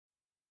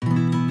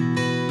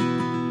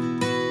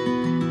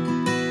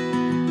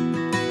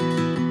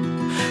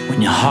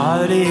your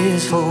heart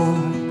is full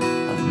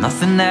of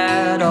nothing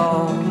at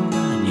all,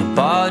 and your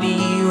body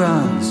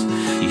runs.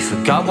 You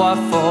forgot what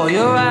for.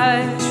 Your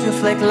eyes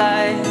reflect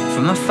light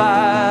from a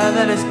fire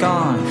that is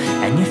gone,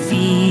 and your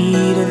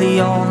feet are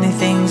the only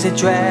things that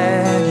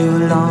drag you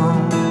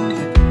along.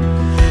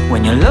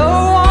 When you're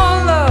low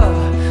on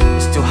love,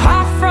 it's too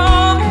high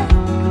from it.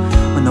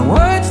 When the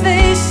words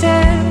they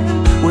said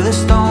were the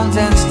stones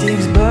and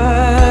sticks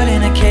bird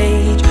in a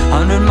cage,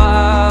 100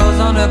 miles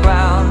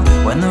underground.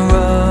 When the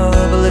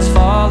rubble is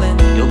falling,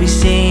 you'll be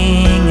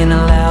singing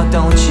aloud.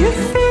 Don't you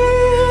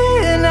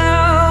feel it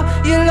now?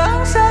 Your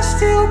lungs are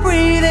still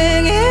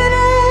breathing in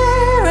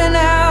air and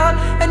out,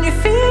 and your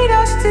feet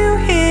are still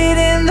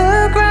hitting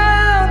the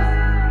ground.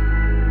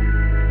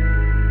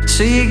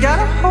 So you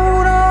gotta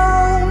hold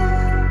on.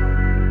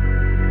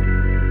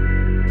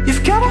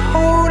 You've gotta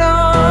hold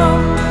on.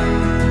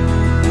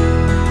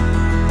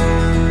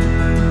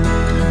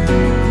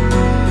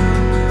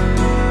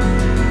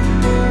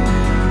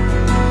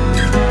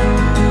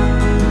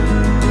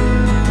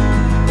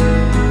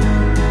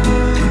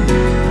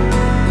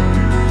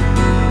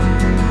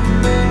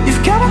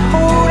 You've gotta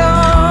hold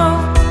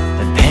on.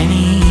 The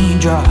penny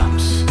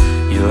drops,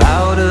 you're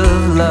out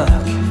of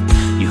luck.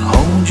 You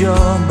hold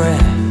your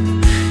breath.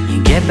 You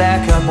get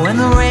back up when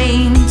the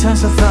rain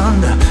turns to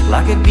thunder,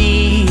 like a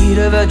beat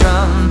of a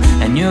drum.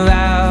 And you're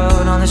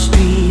out on the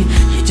street,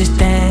 you're just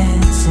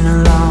dancing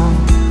along.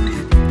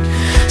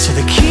 So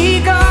the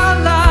key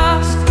got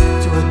lost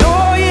to a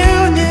door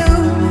you knew,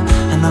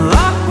 and the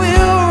lock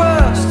will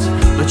rust,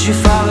 but you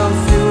follow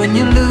through and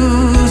you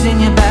lose in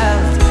your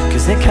balance,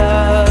 'cause they're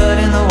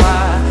cutting the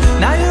wire.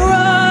 Now you're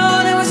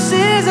running with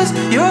scissors,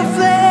 you're a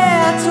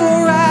flare to a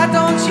ride.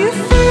 Don't you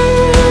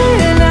feel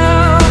it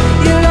now?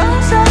 Your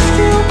lungs are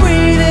still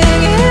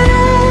breathing in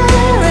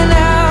air and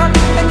out,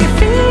 and your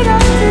feet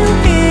are still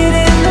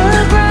hitting the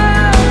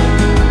ground.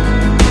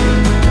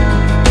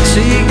 So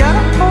you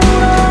gotta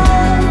hold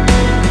on.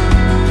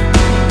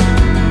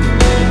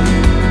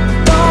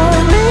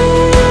 Don't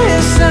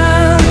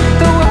listen,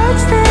 the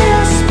words they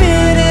are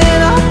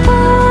spitting are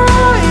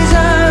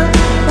poison,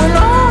 when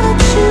all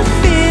that you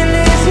feel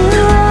is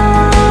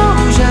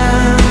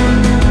erosion.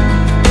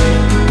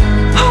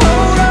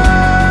 Hold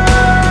on.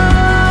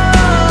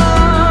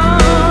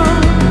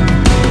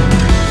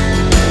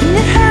 And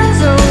your hands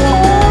are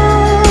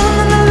warm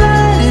and the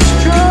light is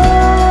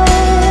strong,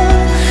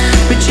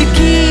 but you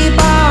keep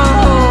on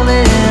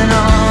holding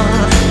on.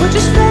 We're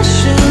just flesh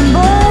and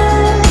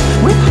bone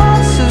with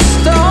hearts of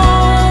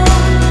stone.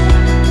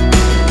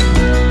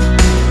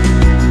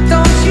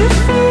 Don't you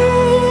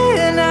feel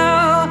it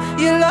now?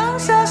 Your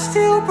lungs are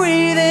still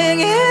breathing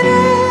in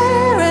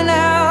air and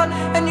out,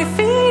 and your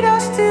feet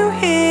are still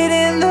hitting